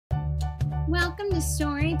Welcome to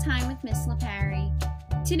Story Time with Miss LaPerry.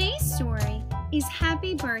 Today's story is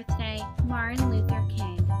Happy Birthday, Martin Luther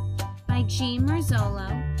King by Jean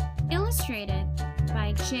Marzolo, illustrated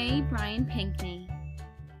by J. Brian Pinkney.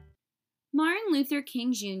 Martin Luther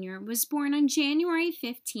King Jr. was born on January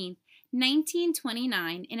 15,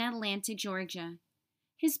 1929 in Atlanta, Georgia.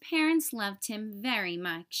 His parents loved him very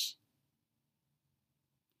much.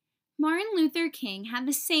 Martin Luther King had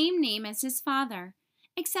the same name as his father,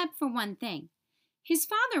 except for one thing. His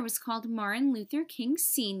father was called Martin Luther King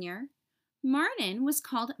Sr. Martin was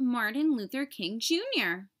called Martin Luther King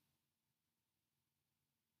Jr.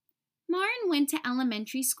 Martin went to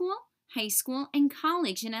elementary school, high school, and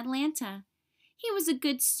college in Atlanta. He was a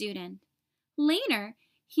good student. Later,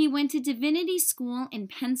 he went to Divinity School in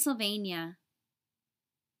Pennsylvania.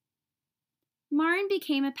 Martin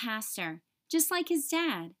became a pastor, just like his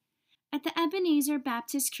dad. At the Ebenezer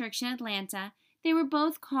Baptist Church in Atlanta, they were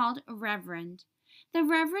both called Reverend. The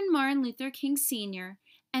Reverend Martin Luther King Sr.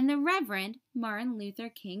 and the Reverend Martin Luther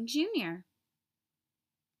King Jr.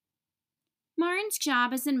 Martin's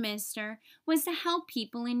job as a minister was to help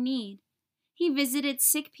people in need. He visited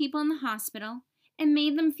sick people in the hospital and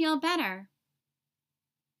made them feel better.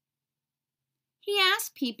 He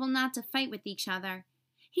asked people not to fight with each other.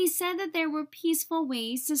 He said that there were peaceful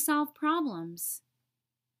ways to solve problems.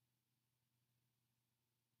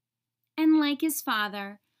 And like his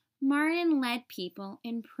father, Martin led people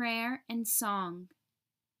in prayer and song.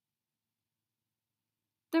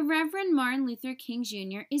 The Reverend Martin Luther King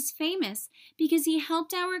Jr. is famous because he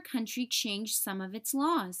helped our country change some of its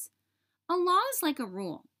laws. A law is like a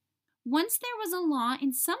rule. Once there was a law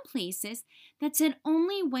in some places that said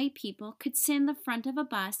only white people could sit in the front of a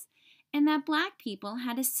bus and that black people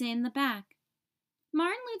had to sit in the back.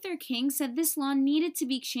 Martin Luther King said this law needed to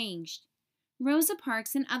be changed. Rosa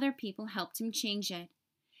Parks and other people helped him change it.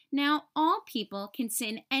 Now all people can sit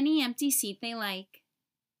in any empty seat they like.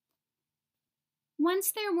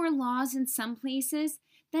 Once there were laws in some places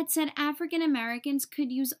that said African Americans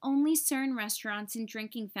could use only certain restaurants and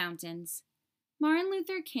drinking fountains. Martin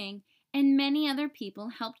Luther King and many other people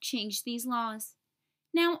helped change these laws.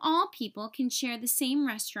 Now all people can share the same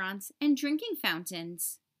restaurants and drinking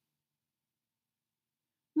fountains.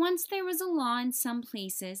 Once there was a law in some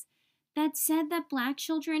places that said that black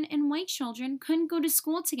children and white children couldn't go to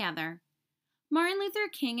school together. Martin Luther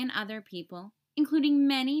King and other people, including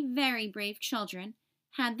many very brave children,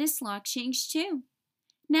 had this law changed too.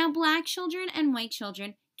 Now black children and white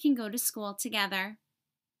children can go to school together.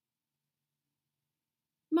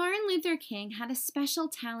 Martin Luther King had a special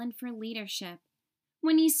talent for leadership.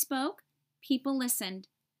 When he spoke, people listened.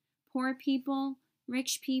 Poor people,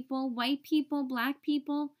 rich people, white people, black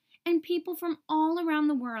people, and people from all around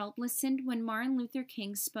the world listened when Martin Luther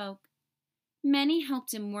King spoke. Many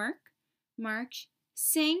helped him work, march,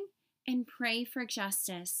 sing, and pray for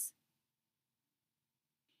justice.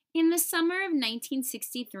 In the summer of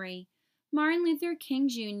 1963, Martin Luther King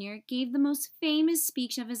Jr. gave the most famous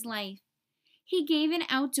speech of his life. He gave it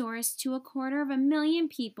outdoors to 250,000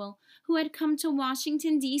 people who had come to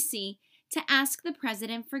Washington, D.C. to ask the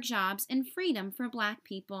president for jobs and freedom for black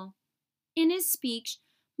people. In his speech,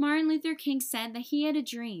 Martin Luther King said that he had a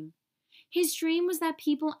dream. His dream was that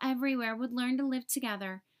people everywhere would learn to live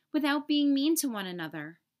together without being mean to one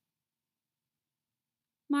another.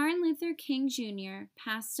 Martin Luther King Jr.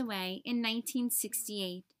 passed away in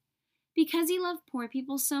 1968. Because he loved poor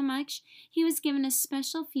people so much, he was given a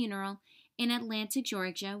special funeral in Atlanta,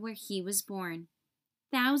 Georgia, where he was born.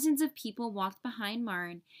 Thousands of people walked behind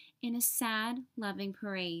Martin in a sad, loving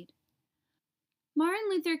parade. Martin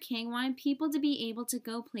Luther King wanted people to be able to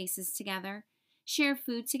go places together, share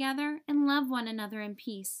food together, and love one another in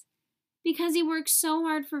peace. Because he worked so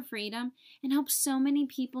hard for freedom and helped so many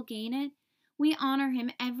people gain it, we honor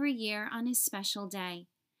him every year on his special day.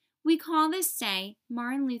 We call this day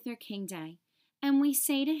Martin Luther King Day, and we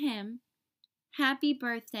say to him, Happy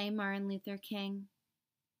birthday, Martin Luther King.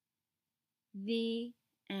 The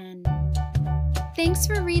end. Thanks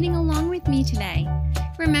for reading along with me today.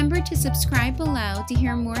 Remember to subscribe below to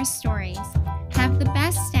hear more stories. Have the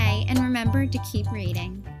best day and remember to keep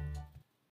reading.